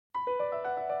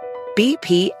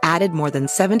BP added more than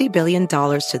 $70 billion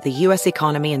to the U.S.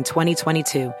 economy in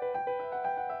 2022.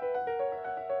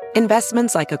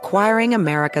 Investments like acquiring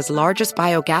America's largest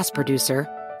biogas producer,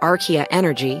 Archaea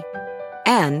Energy,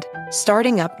 and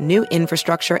starting up new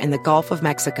infrastructure in the Gulf of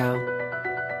Mexico.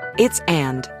 It's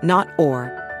and, not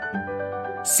or.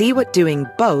 See what doing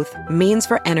both means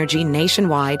for energy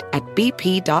nationwide at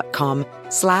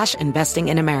bp.com/investing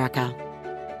in America.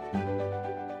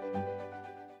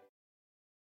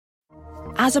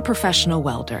 As a professional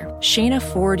welder, Shayna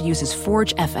Ford uses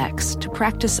Forge FX to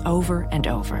practice over and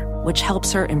over, which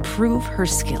helps her improve her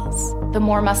skills. The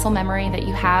more muscle memory that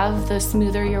you have, the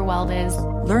smoother your weld is.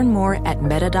 Learn more at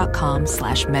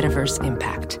meta.com/metaverse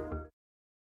impact.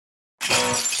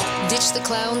 Ditch the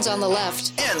clowns on the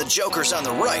left and the jokers on the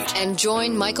right, and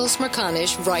join Michael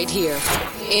Smerconish right here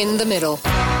in the middle.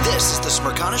 This is the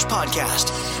Smerconish Podcast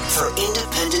for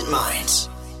independent minds.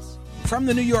 From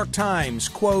the New York Times,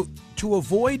 quote, to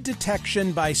avoid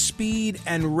detection by speed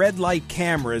and red light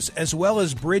cameras, as well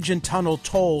as bridge and tunnel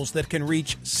tolls that can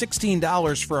reach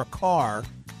 $16 for a car,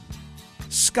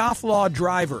 scofflaw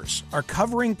drivers are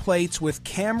covering plates with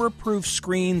camera-proof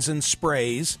screens and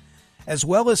sprays, as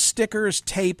well as stickers,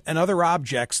 tape, and other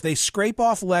objects. They scrape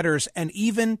off letters and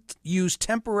even use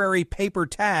temporary paper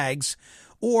tags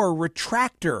or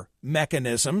retractor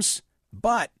mechanisms.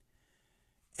 But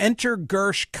enter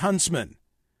Gersh Kunzman,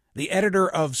 the editor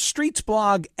of Streets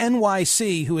Blog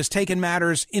NYC, who has taken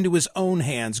matters into his own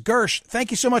hands. Gersh,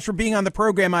 thank you so much for being on the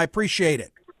program. I appreciate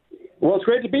it. Well, it's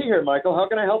great to be here, Michael. How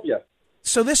can I help you?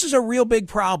 So this is a real big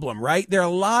problem, right? There are a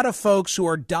lot of folks who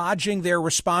are dodging their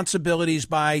responsibilities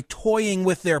by toying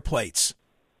with their plates.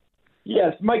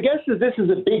 Yes, my guess is this is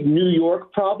a big New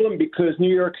York problem because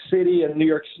New York City and New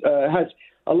York has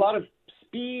a lot of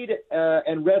speed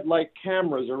and red light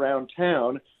cameras around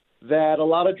town that a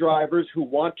lot of drivers who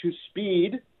want to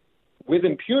speed with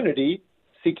impunity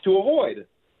seek to avoid.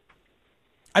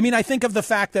 I mean, I think of the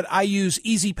fact that I use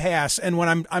Easy Pass, and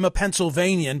when I'm a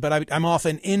Pennsylvanian, but I'm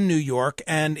often in New York,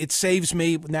 and it saves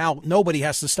me. Now nobody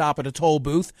has to stop at a toll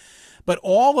booth, but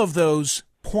all of those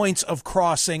points of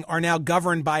crossing are now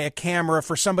governed by a camera.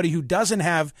 For somebody who doesn't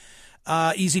have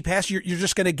Easy Pass, you're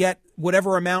just going to get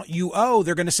whatever amount you owe.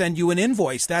 They're going to send you an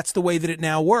invoice. That's the way that it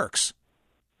now works.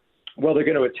 Well, they're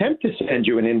going to attempt to send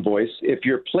you an invoice. If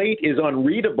your plate is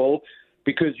unreadable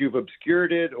because you've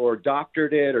obscured it or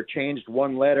doctored it or changed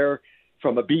one letter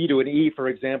from a B to an E, for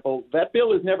example, that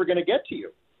bill is never going to get to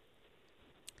you.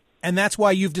 And that's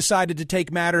why you've decided to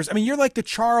take matters. I mean, you're like the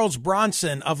Charles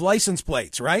Bronson of license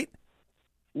plates, right?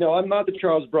 No, I'm not the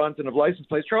Charles Bronson of license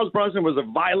plates. Charles Bronson was a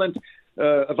violent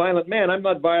man. I'm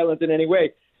not violent in any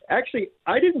way. Actually,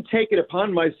 I didn't take it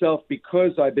upon myself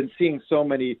because I've been seeing so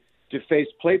many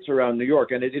defaced plates around New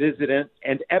York, and it is an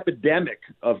epidemic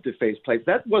of defaced plates.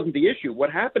 That wasn't the issue.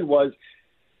 What happened was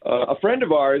a friend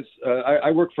of ours,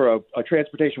 I work for a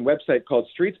transportation website called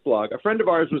Streets Blog. A friend of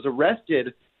ours was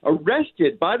arrested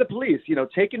by the police,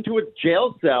 taken to a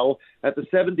jail cell at the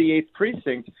 78th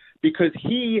precinct because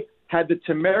he had the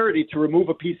temerity to remove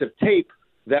a piece of tape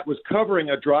that was covering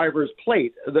a driver's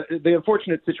plate. The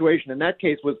unfortunate situation in that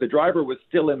case was the driver was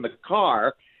still in the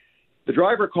car. The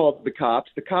driver called the cops.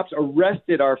 The cops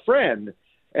arrested our friend.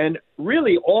 And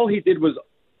really all he did was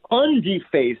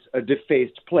undeface a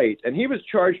defaced plate. And he was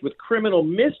charged with criminal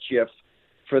mischief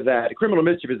for that. Criminal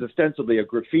mischief is ostensibly a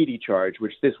graffiti charge,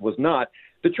 which this was not.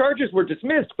 The charges were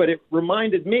dismissed, but it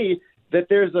reminded me that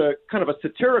there's a kind of a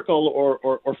satirical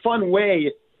or fun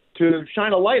way to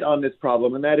shine a light on this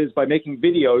problem, and that is by making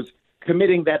videos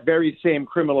committing that very same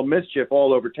criminal mischief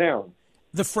all over town.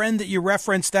 The friend that you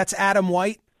referenced, that's Adam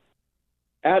White?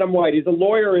 Adam White. He's a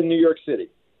lawyer in New York City.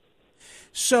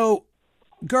 So,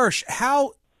 Gersh,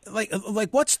 how, like,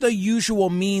 what's the usual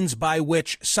means by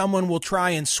which someone will try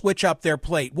and switch up their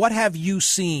plate? What have you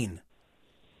seen?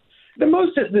 The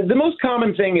most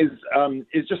common thing is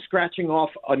just scratching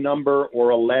off a number or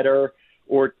a letter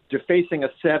or defacing a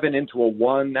 7 into a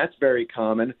 1. That's very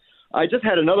common. I just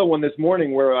had another one this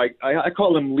morning where I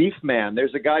call him Leaf Man.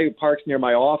 There's a guy who parks near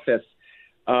my office.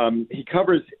 He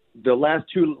covers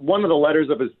one of the letters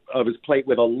of his plate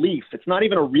with a leaf. It's not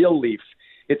even a real leaf.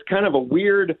 It's kind of a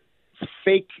weird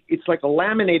fake. It's like a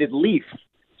laminated leaf.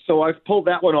 So I've pulled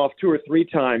that one off 2 or 3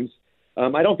 times.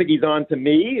 I don't think he's on to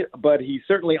me, but he's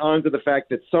certainly on to the fact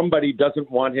that somebody doesn't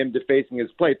want him defacing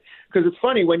his plate. Because it's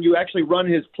funny, when you actually run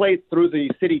his plate through the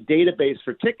city database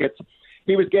for tickets,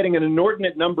 he was getting an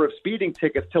inordinate number of speeding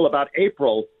tickets till about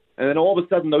April, and then all of a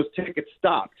sudden those tickets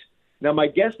stopped. Now, my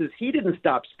guess is he didn't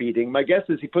stop speeding. My guess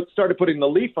is he started putting the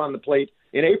leaf on the plate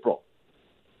in April.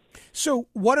 So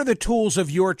what are the tools of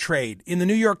your trade? In the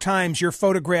New York Times, you're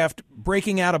photographed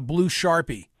breaking out a blue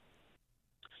Sharpie.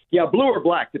 Yeah, blue or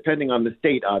black, depending on the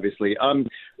state, obviously.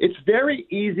 It's very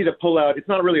easy to pull out. It's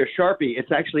not really a Sharpie.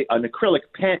 It's actually an acrylic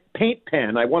paint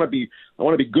pen. I want to be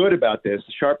good about this.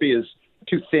 The Sharpie is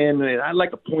too thin, and I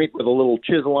like a point with a little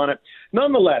chisel on it.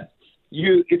 Nonetheless,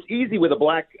 it's easy with a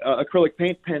black acrylic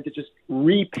paint pen to just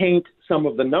repaint some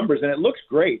of the numbers, and it looks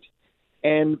great.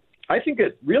 And I think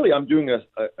that really I'm doing a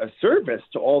service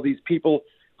to all these people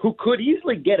who could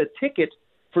easily get a ticket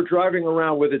for driving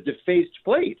around with a defaced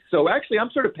plate. So actually,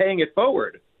 I'm sort of paying it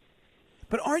forward.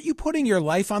 But aren't you putting your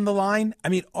life on the line? I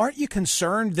mean, aren't you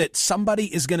concerned that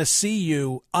somebody is going to see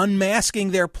you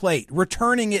unmasking their plate,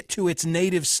 returning it to its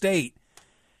native state,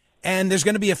 and there's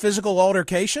going to be a physical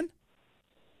altercation?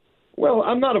 Well,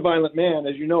 I'm not a violent man,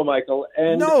 as you know, Michael.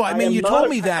 And no, I mean, you told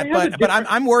me that, but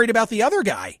I'm worried about the other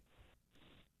guy.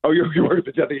 Oh, you're worried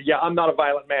about the other guy. Yeah, I'm not a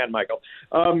violent man, Michael.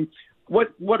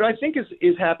 What I think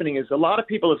is happening is a lot of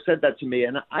people have said that to me,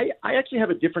 and I actually have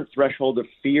a different threshold of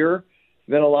fear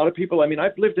than a lot of people. I mean,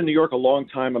 I've lived in New York a long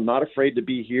time. I'm not afraid to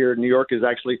be here. New York is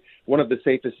actually one of the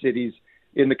safest cities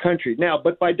in the country. Now,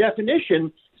 but by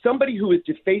definition, somebody who is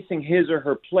defacing his or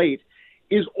her plate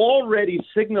is already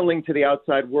signaling to the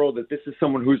outside world that this is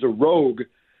someone who's a rogue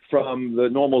from the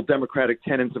normal democratic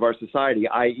tenets of our society,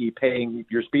 i.e. paying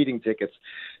your speeding tickets.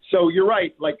 So you're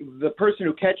right. Like, the person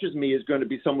who catches me is going to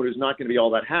be someone who's not going to be all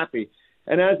that happy.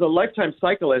 And as a lifetime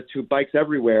cyclist who bikes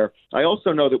everywhere, I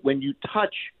also know that when you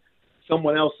touch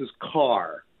someone else's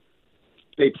car,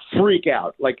 they freak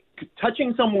out. Like,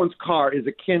 touching someone's car is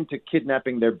akin to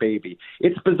kidnapping their baby.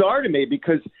 It's bizarre to me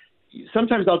because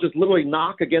sometimes I'll just literally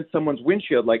knock against someone's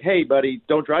windshield like, hey, buddy,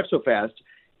 don't drive so fast.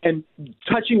 And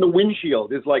touching the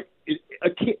windshield is like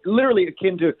literally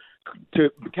akin to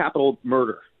capital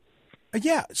murder.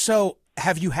 Yeah. So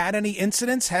have you had any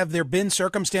incidents? Have there been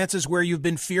circumstances where you've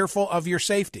been fearful of your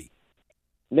safety?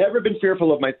 Never been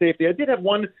fearful of my safety. I did have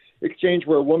one exchange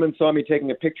where a woman saw me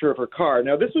taking a picture of her car.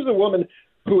 Now, this was a woman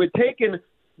who had taken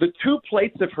the two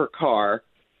plates of her car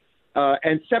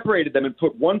and separated them and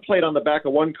put one plate on the back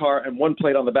of one car and one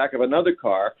plate on the back of another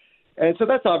car. And so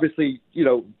that's obviously,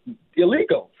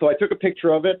 illegal. So I took a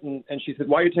picture of it, and she said,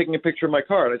 why are you taking a picture of my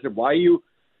car? And I said, why are you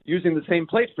using the same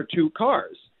plate for two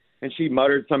cars? And she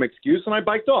muttered some excuse, and I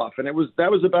biked off. And that was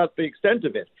about the extent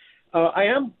of it.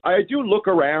 I do look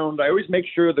around. I always make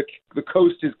sure the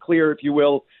coast is clear, if you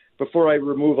will, before I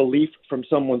remove a leaf from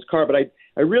someone's car. But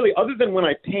I really, other than when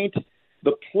I paint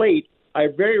the plate, I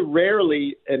very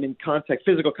rarely am in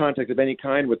physical contact of any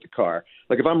kind with the car.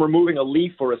 Like if I'm removing a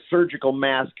leaf or a surgical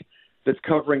mask that's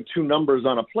covering two numbers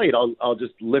on a plate, I'll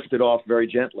just lift it off very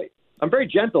gently. I'm very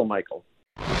gentle, Michael.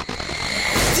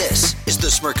 This is the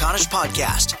Smerconish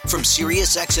Podcast from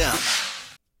SiriusXM.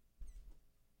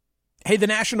 Hey, the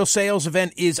national sales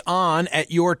event is on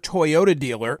at your Toyota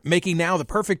dealer, making now the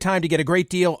perfect time to get a great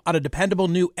deal on a dependable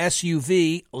new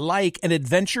SUV like an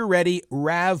adventure-ready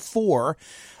RAV4.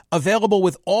 Available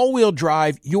with all-wheel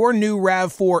drive, your new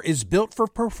RAV4 is built for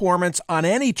performance on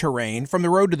any terrain, from the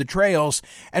road to the trails,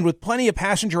 and with plenty of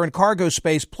passenger and cargo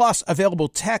space, plus available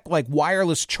tech like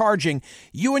wireless charging,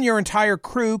 you and your entire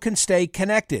crew can stay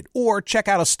connected. Or check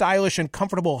out a stylish and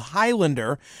comfortable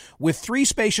Highlander with 3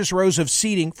 spacious rows of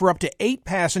seating for up to 8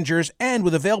 passengers and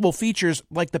with available features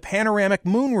like the panoramic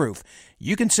moonroof.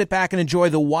 You can sit back and enjoy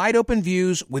the wide-open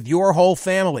views with your whole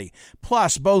family.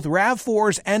 Plus, both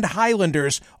RAV4s and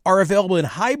Highlanders are available in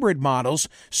hybrid models,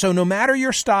 so no matter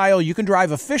your style, you can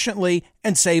drive efficiently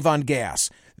and save on gas.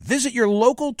 Visit your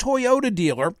local Toyota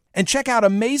dealer and check out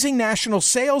amazing national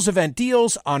sales event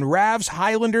deals on RAVs,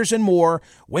 Highlanders, and more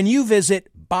when you visit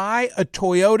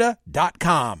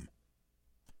buyatoyota.com.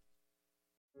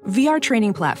 VR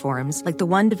training platforms, like the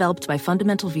one developed by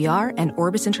Fundamental VR and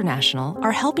Orbis International,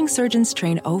 are helping surgeons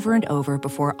train over and over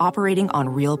before operating on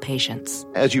real patients.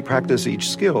 As you practice each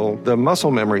skill, the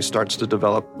muscle memory starts to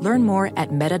develop. Learn more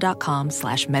at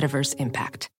meta.com/metaverse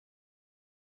impact.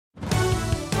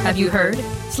 Have you heard?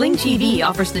 Sling TV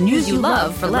offers the news you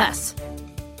love for less.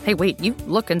 Hey, wait, you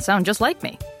look and sound just like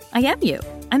me. I am you.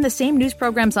 I'm the same news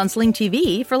programs on Sling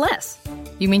TV for less.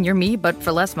 You mean you're me, but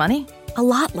for less money? A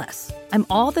lot less. I'm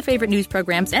all the favorite news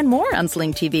programs and more on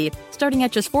Sling TV, starting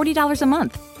at just $40 a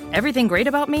month. Everything great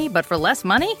about me, but for less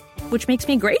money? Which makes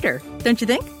me greater, don't you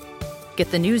think? Get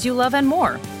the news you love and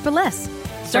more for less.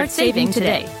 Start saving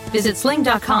today. Visit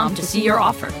sling.com to see your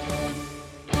offer.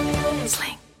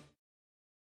 Sling.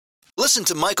 Listen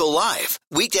to Michael live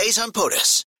weekdays on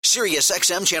POTUS,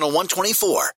 SiriusXM Channel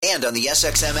 124, and on the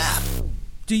SXM app.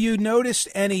 Do you notice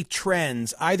any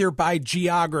trends, either by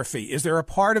geography? Is there a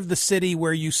part of the city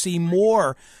where you see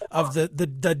more of the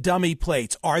dummy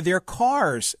plates? Are there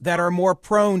cars that are more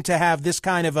prone to have this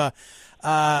kind of a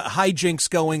hijinks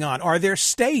going on? Are there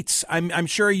states? I'm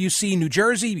sure you see New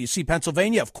Jersey, you see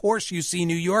Pennsylvania, of course you see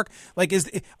New York.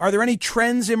 Are there any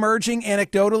trends emerging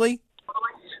anecdotally?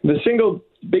 The single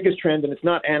biggest trend, and it's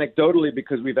not anecdotally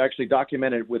because we've actually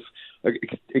documented with an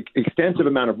extensive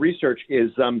amount of research,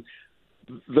 is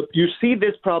you see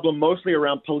this problem mostly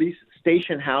around police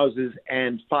station houses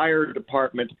and fire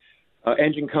department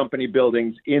engine company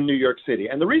buildings in New York City.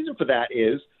 And the reason for that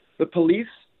is the police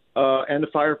and the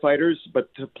firefighters, but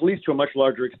the police to a much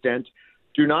larger extent,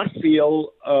 do not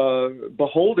feel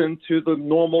beholden to the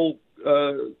normal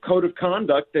code of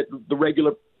conduct that the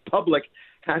regular public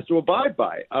has to abide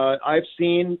by. I've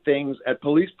seen things at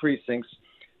police precincts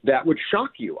that would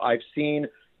shock you. I've seen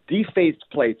defaced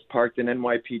plates parked in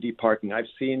NYPD parking. I've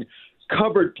seen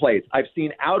covered plates. I've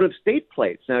seen out-of-state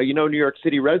plates. Now, New York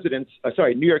City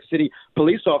New York City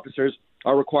police officers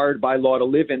are required by law to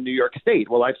live in New York State.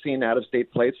 Well, I've seen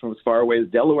out-of-state plates from as far away as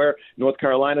Delaware, North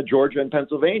Carolina, Georgia, and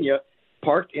Pennsylvania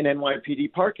parked in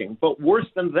NYPD parking. But worse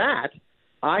than that,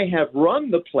 I have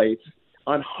run the plates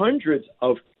on hundreds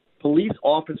of police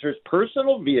officers'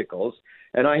 personal vehicles,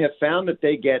 and I have found that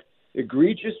they get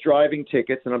egregious driving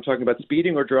tickets, and I'm talking about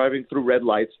speeding or driving through red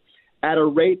lights, at a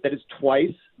rate that is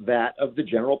twice that of the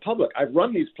general public. I've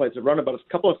run these plates. I've run about a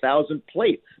couple of thousand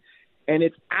plates, and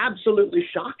it's absolutely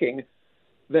shocking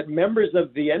that members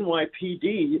of the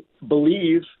NYPD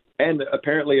believe, and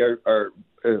apparently are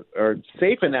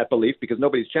safe in that belief because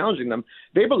nobody's challenging them,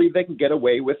 they believe they can get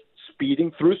away with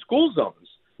speeding through school zones,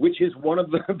 which is one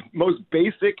of the most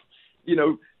basic,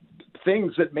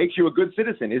 things that makes you a good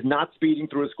citizen, is not speeding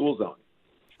through a school zone.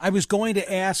 I was going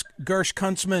to ask Gersh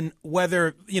Kuntzman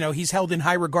whether, he's held in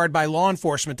high regard by law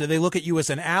enforcement. Do they look at you as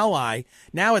an ally?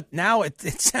 Now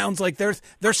it sounds like they're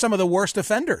some of the worst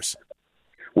offenders.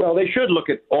 Well, they should look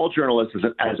at all journalists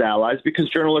as allies because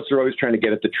journalists are always trying to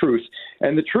get at the truth.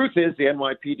 And the truth is the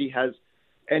NYPD has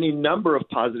any number of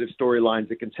positive storylines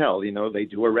it can tell. They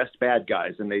do arrest bad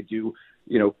guys and they do,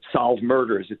 solve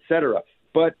murders, et cetera.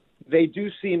 But they do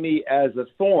see me as a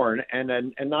thorn and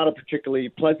not a particularly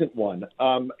pleasant one.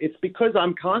 It's because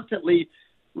I'm constantly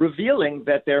revealing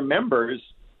that their members,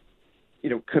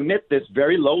 commit this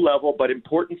very low-level but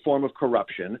important form of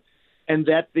corruption, and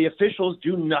that the officials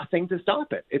do nothing to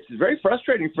stop it. It's very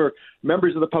frustrating for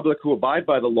members of the public who abide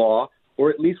by the law,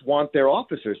 or at least want their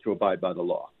officers to abide by the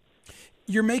law.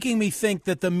 You're making me think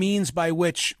that the means by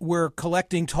which we're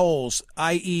collecting tolls,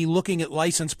 i.e. looking at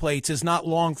license plates, is not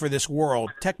long for this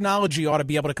world. Technology ought to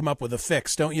be able to come up with a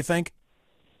fix, don't you think?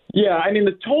 Yeah,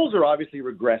 the tolls are obviously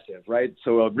regressive, right?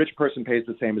 So a rich person pays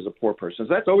the same as a poor person.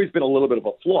 So that's always been a little bit of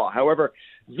a flaw. However,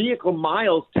 vehicle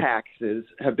miles taxes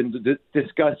have been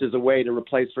discussed as a way to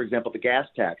replace, for example, the gas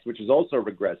tax, which is also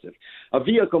regressive. A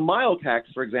vehicle mile tax,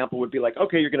 for example, would be like,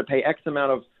 okay, you're going to pay X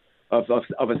amount of a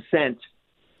cent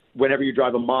whenever you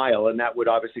drive a mile, and that would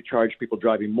obviously charge people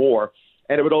driving more.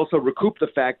 And it would also recoup the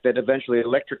fact that eventually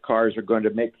electric cars are going to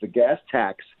make the gas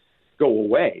tax go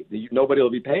away. Nobody will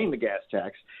be paying the gas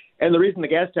tax. And the reason the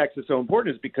gas tax is so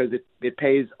important is because it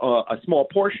pays a small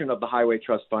portion of the Highway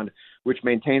Trust Fund, which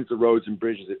maintains the roads and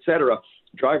bridges, et cetera.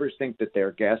 Drivers think that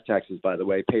their gas taxes, by the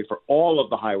way, pay for all of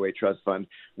the Highway Trust Fund,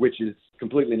 which is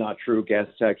completely not true. Gas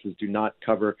taxes do not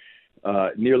cover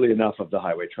nearly enough of the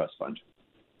Highway Trust Fund.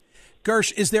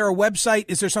 Gersh, is there a website?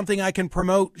 Is there something I can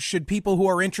promote? Should people who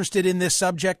are interested in this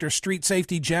subject or street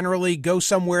safety generally go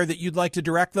somewhere that you'd like to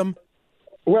direct them?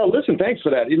 Well, listen, thanks for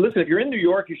that. Listen, if you're in New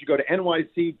York, you should go to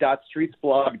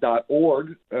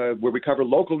nyc.streetsblog.org, where we cover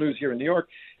local news here in New York.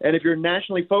 And if you're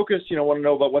nationally focused, want to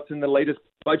know about what's in the latest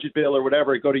budget bill or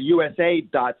whatever, go to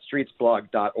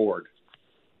usa.streetsblog.org.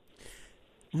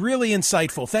 Really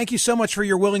insightful. Thank you so much for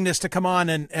your willingness to come on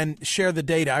and share the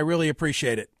data. I really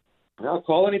appreciate it. I'll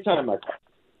call anytime, my friend.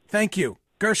 Thank you.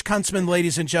 Gersh Kuntzman,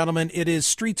 ladies and gentlemen. It is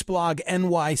Streets Blog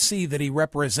NYC that he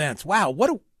represents. Wow, what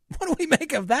do we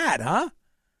make of that, huh?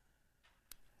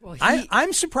 Well,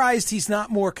 I'm surprised he's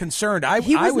not more concerned.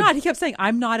 He kept saying,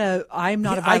 "I'm not a violent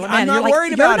man." I'm not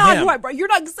worried about him. You're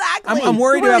not exactly. I'm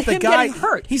worried about the guy. Getting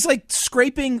hurt. He's like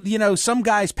scraping, some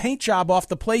guy's paint job off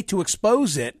the plate to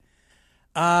expose it.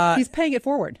 He's paying it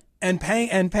forward. And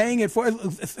paying it for.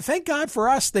 Thank God for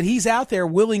us that he's out there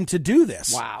willing to do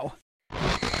this. Wow.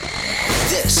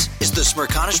 This is the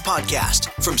Smerconish Podcast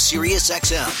from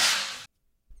SiriusXM.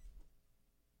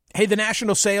 Hey, the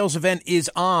national sales event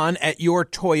is on at your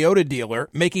Toyota dealer,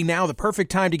 making now the perfect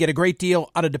time to get a great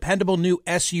deal on a dependable new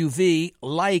SUV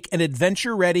like an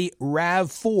adventure-ready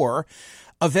RAV4.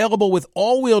 Available with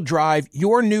all-wheel drive,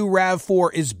 your new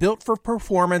RAV4 is built for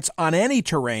performance on any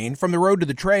terrain, from the road to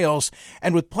the trails,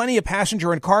 and with plenty of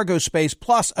passenger and cargo space,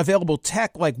 plus available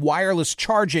tech like wireless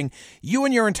charging, you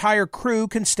and your entire crew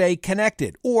can stay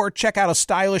connected. Or check out a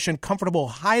stylish and comfortable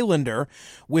Highlander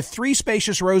with 3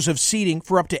 spacious rows of seating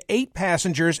for up to 8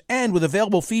 passengers and with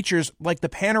available features like the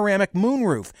panoramic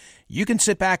moonroof. You can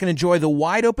sit back and enjoy the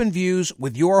wide-open views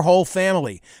with your whole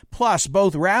family. Plus,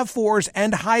 both RAV4s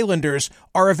and Highlanders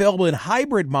are available in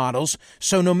hybrid models,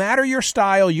 so no matter your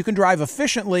style, you can drive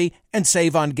efficiently and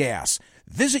save on gas.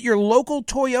 Visit your local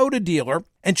Toyota dealer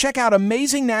and check out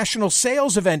amazing national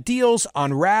sales event deals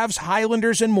on RAVs,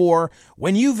 Highlanders, and more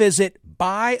when you visit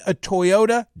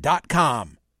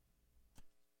buyatoyota.com.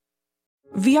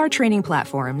 VR training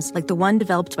platforms, like the one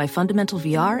developed by Fundamental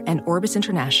VR and Orbis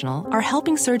International, are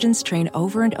helping surgeons train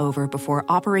over and over before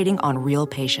operating on real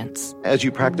patients. As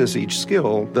you practice each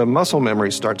skill, the muscle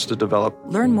memory starts to develop.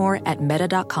 Learn more at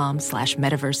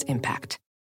meta.com/metaverse impact.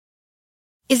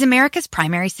 Is America's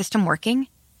primary system working?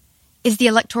 Is the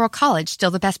Electoral College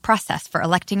still the best process for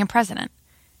electing a president?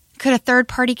 Could a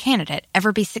third-party candidate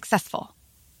ever be successful?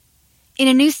 In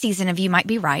a new season of You Might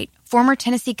Be Right, former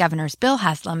Tennessee governors Bill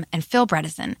Haslam and Phil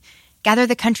Bredesen gather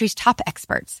the country's top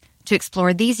experts to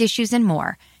explore these issues and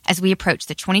more as we approach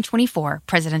the 2024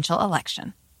 presidential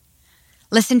election.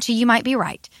 Listen to You Might Be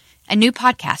Right, a new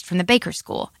podcast from the Baker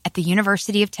School at the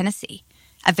University of Tennessee,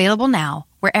 available now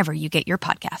wherever you get your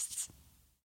podcasts.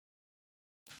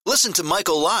 Listen to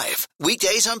Michael live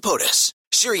weekdays on POTUS,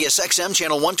 Sirius XM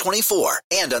Channel 124,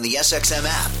 and on the SXM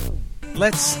app.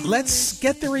 Let's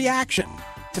get the reaction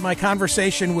to my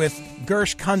conversation with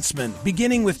Gersh Kuntzman,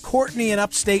 beginning with Courtney in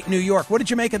upstate New York. What did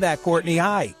you make of that, Courtney?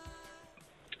 Hi.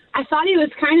 I thought he was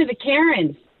kind of a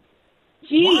Karen.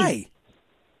 Gee. Why?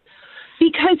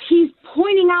 Because he's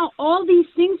pointing out all these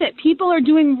things that people are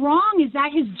doing wrong. Is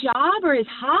that his job or his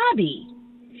hobby?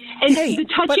 And the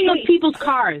touching of people's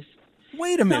cars.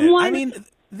 Wait a minute. I mean,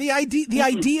 the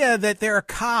idea that there are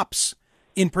cops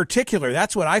in particular,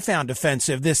 that's what I found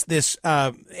offensive. This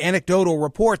anecdotal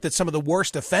report that some of the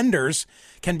worst offenders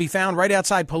can be found right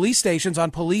outside police stations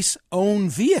on police-owned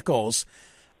vehicles.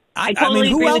 I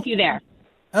totally agree with you there.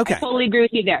 Okay. I totally agree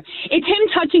with you there. It's him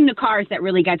touching the cars that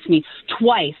really gets me.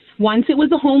 Twice. Once it was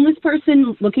a homeless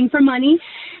person looking for money.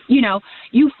 You know,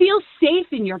 you feel safe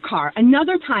in your car.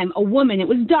 Another time, a woman, it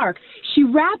was dark, she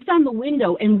rapped on the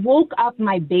window and woke up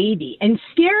my baby and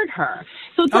scared her.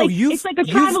 So it's it's like a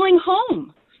traveling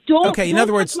home. Don't in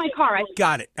other words, touch my car.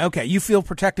 Got it. Okay, you feel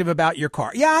protective about your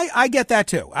car. Yeah, I get that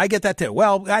too.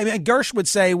 Well, I mean, Gersh would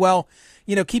say, well,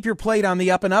 keep your plate on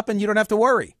the up and up and you don't have to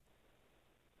worry.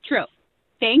 True.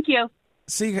 Thank you.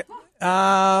 See,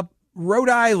 Rhode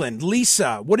Island,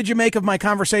 Lisa, what did you make of my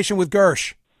conversation with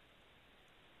Gersh?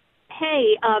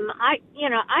 Hey, I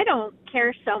don't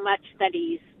care so much that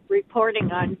he's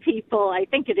reporting on people. I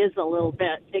think it is a little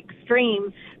bit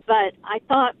extreme, but I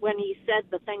thought when he said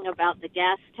the thing about the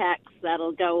gas tax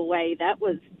that'll go away, that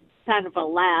was kind of a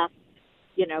laugh.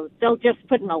 They'll just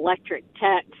put an electric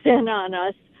tax in on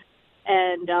us.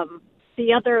 And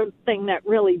the other thing that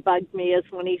really bugged me is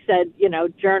when he said,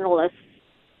 journalists,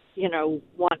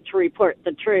 want to report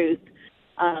the truth.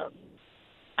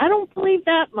 I don't believe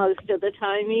that most of the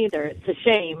time either. It's a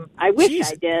shame. I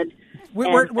wish I did.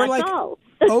 We're like 0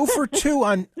 for 2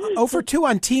 on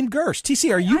Team Gersh.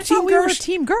 TC, are you Team Gersh? We were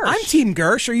Team Gersh. I'm Team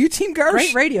Gersh. Are you Team Gersh?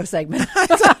 Great radio segment.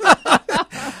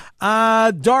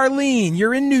 Darlene,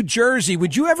 you're in New Jersey.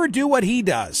 Would you ever do what he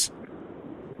does?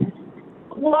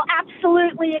 Well,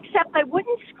 absolutely, except I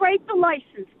wouldn't scrape the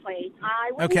license plate. I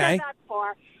wouldn't go that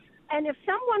far. And if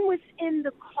someone was in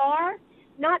the car,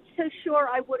 not so sure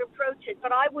I would approach it.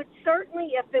 But I would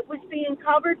certainly, if it was being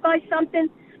covered by something,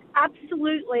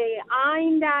 absolutely.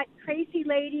 I'm that crazy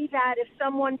lady that if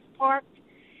someone's parked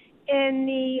in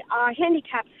the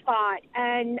handicap spot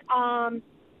and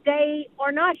they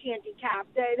are not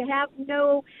handicapped, they have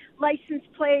no license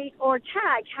plate or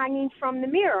tag hanging from the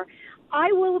mirror,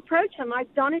 I will approach them.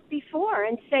 I've done it before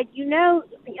and said, and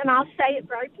I'll say it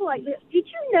very politely, did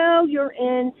you know you're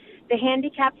in the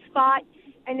handicap spot?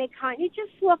 And they kind of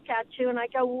just look at you, and I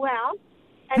go, well,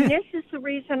 and this is the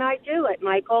reason I do it,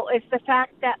 Michael, is the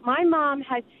fact that my mom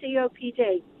had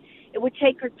COPD. It would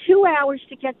take her 2 hours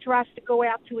to get dressed to go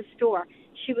out to a store.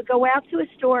 She would go out to a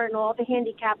store, and all the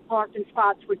handicap parking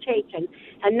spots were taken,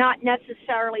 and not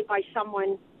necessarily by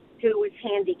someone who was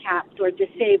handicapped or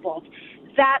disabled.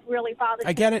 That really bothers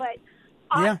me. I get it. But,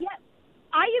 yeah.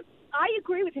 I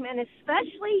agree with him, and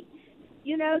especially,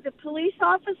 the police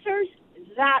officers,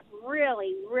 that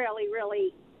really, really,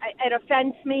 really it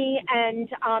offends me. And,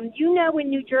 in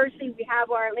New Jersey, we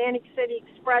have our Atlantic City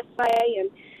Expressway, and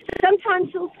sometimes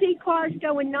you'll see cars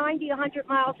going 90, 100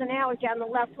 miles an hour down the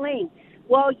left lane.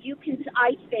 Well, you can,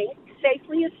 I think,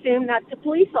 safely assume that's a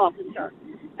police officer.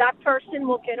 That person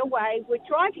will get away with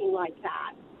driving like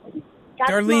that.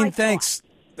 That's Darlene, thanks.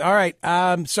 All right.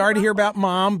 Sorry to hear about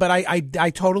Mom, but I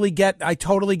totally get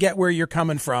where you're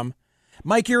coming from.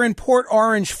 Mike, you're in Port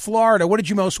Orange, Florida. What did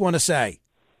you most want to say?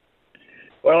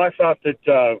 Well, I thought that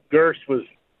Gersh was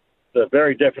the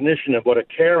very definition of what a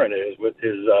Karen is with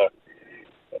his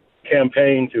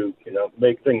campaign to,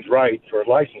 make things right for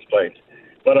license plates.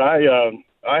 But I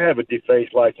have a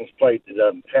defaced license plate that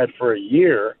I've had for a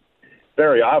year,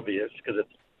 very obvious, because it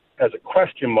has a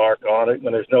question mark on it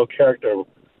when there's no character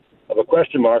of a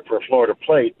question mark for a Florida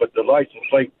plate, but the license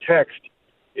plate text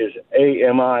is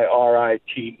AMIRITE.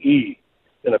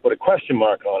 Then I put a question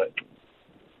mark on it.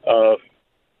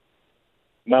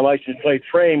 My license plate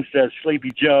frame says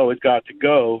Sleepy Joe has got to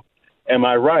go. Am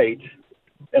I right?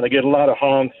 And I get a lot of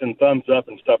honks and thumbs up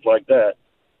and stuff like that.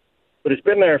 But it's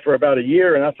been there for about a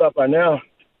year, and I thought by now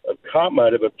a cop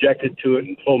might have objected to it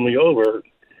and pulled me over,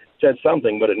 said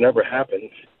something, but it never happened.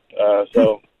 I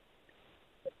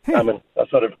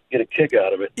sort of get a kick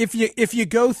out of it. If you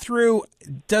go through,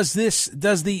 does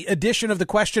the addition of the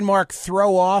question mark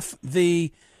throw off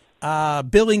the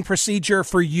billing procedure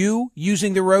for you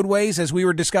using the roadways as we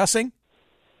were discussing?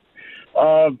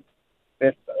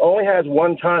 It only has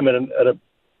one time at an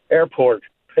airport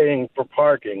paying for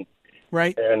parking.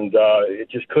 Right. And it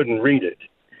just couldn't read it.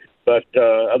 But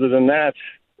other than that,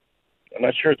 I'm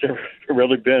not sure it's ever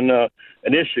really been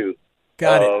an issue.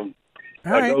 Got it.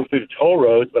 I go through the toll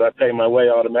roads, but I pay my way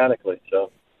automatically.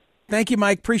 So, thank you,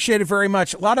 Mike. Appreciate it very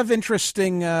much. A lot of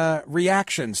interesting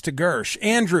reactions to Gersh.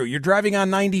 Andrew, you're driving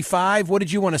on 95. What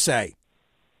did you want to say?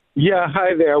 Yeah,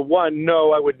 hi there. One,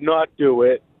 no, I would not do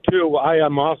it. Two, I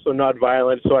am also not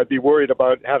violent, so I'd be worried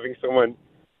about having someone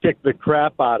kick the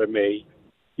crap out of me.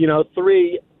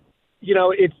 Three,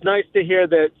 it's nice to hear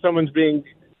that someone's being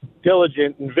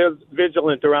diligent and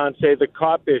vigilant around, say, the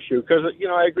cop issue, because,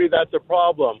 I agree that's a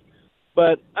problem.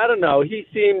 But I don't know. He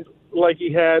seemed like he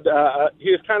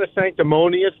was kind of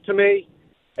sanctimonious to me,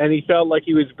 and he felt like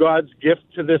he was God's gift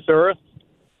to this earth.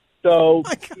 So,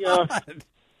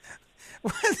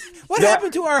 What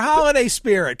happened to our holiday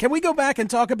spirit? Can we go back and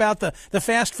talk about the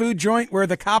fast food joint where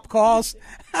the cop calls?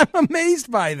 I'm amazed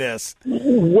by this.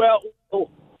 Well,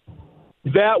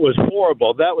 that was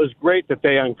horrible. That was great that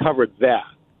they uncovered that.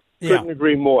 Yeah. Couldn't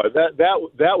agree more. That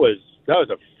was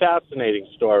a fascinating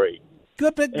story.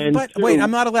 Good, but wait,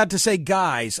 I'm not allowed to say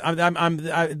guys.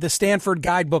 The Stanford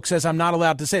guidebook says I'm not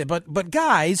allowed to say it. But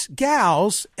guys,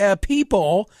 gals,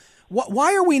 people,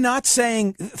 why are we not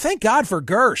saying thank God for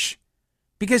Gersh?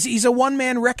 Because he's a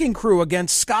one-man wrecking crew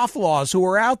against scofflaws who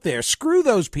are out there. Screw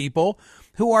those people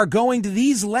who are going to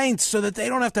these lengths so that they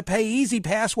don't have to pay Easy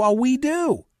Pass while we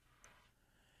do.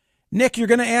 Nick, you're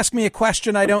going to ask me a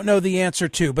question I don't know the answer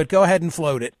to, but go ahead and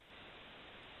float it.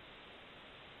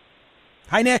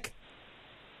 Hi, Nick.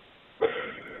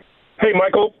 Hey,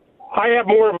 Michael. I have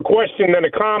more of a question than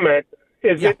a comment.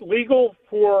 Is it legal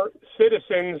for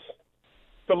citizens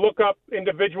to look up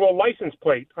individual license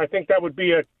plate? I think that would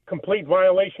be a complete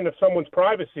violation of someone's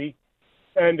privacy.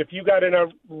 And if you got in a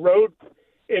road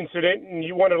incident and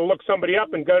you wanted to look somebody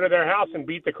up and go to their house and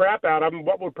beat the crap out of them,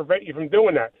 what would prevent you from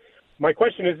doing that? My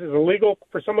question is it illegal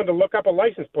for someone to look up a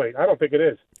license plate? I don't think it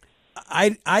is.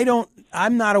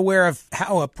 I'm not aware of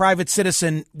how a private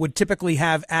citizen would typically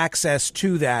have access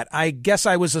to that. I guess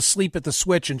I was asleep at the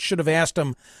switch and should have asked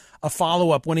him a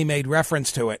follow-up when he made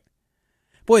reference to it.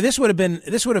 Boy, this would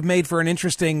have made for an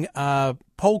interesting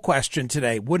poll question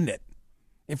today, wouldn't it?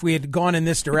 If we had gone in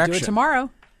this direction. Do it tomorrow.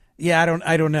 Yeah,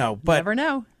 I don't know, but never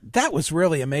know. That was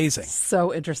really amazing.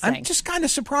 So interesting. I'm just kind of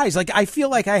surprised. Like I feel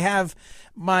like I have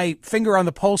my finger on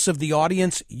the pulse of the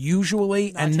audience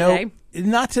usually,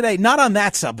 not today, not on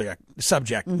that subject.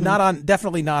 Mm-hmm.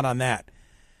 Definitely not on that.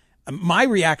 My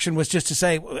reaction was just to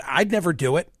say I'd never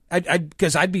do it.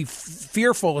 Because I'd be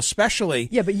fearful, especially.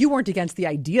 Yeah, but you weren't against the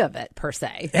idea of it per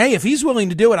se. Hey, if he's willing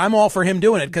to do it, I'm all for him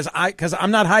doing it because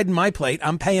I'm not hiding my plate.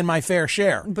 I'm paying my fair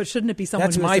share. But shouldn't it be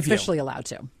someone who's officially allowed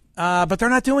to? But they're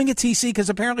not doing it, TC, because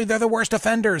apparently they're the worst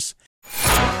offenders.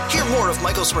 Hear more of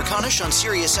Michael Smerconish on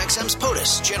SiriusXM's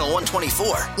POTUS, Channel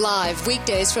 124. Live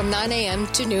weekdays from 9 a.m.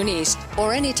 to noon East,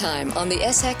 or anytime on the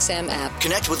SXM app.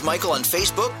 Connect with Michael on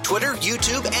Facebook, Twitter,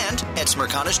 YouTube, and at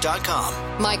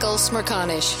Smerconish.com. Michael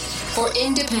Smerconish, for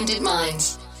independent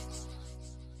minds.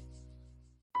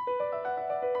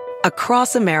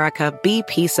 Across America,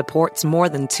 BP supports more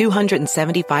than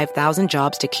 275,000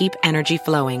 jobs to keep energy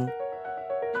flowing.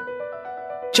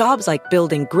 Jobs like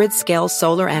building grid-scale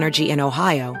solar energy in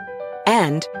Ohio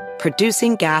and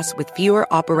producing gas with fewer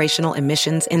operational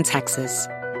emissions in Texas.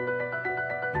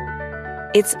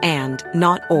 It's and,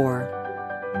 not or.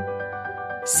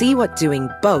 See what doing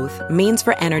both means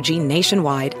for energy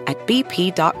nationwide at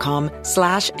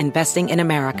bp.com/investing in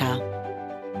America.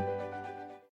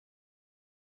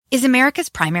 Is America's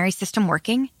primary system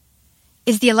working?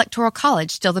 Is the Electoral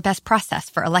College still the best process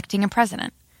for electing a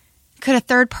president? Could a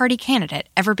third-party candidate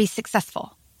ever be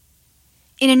successful?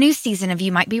 In a new season of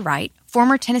You Might Be Right,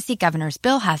 former Tennessee governors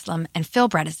Bill Haslam and Phil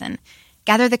Bredesen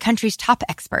gather the country's top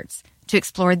experts to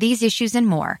explore these issues and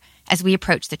more as we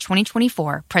approach the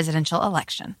 2024 presidential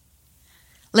election.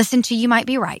 Listen to You Might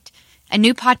Be Right, a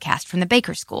new podcast from the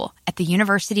Baker School at the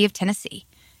University of Tennessee,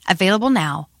 available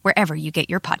now wherever you get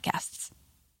your podcasts.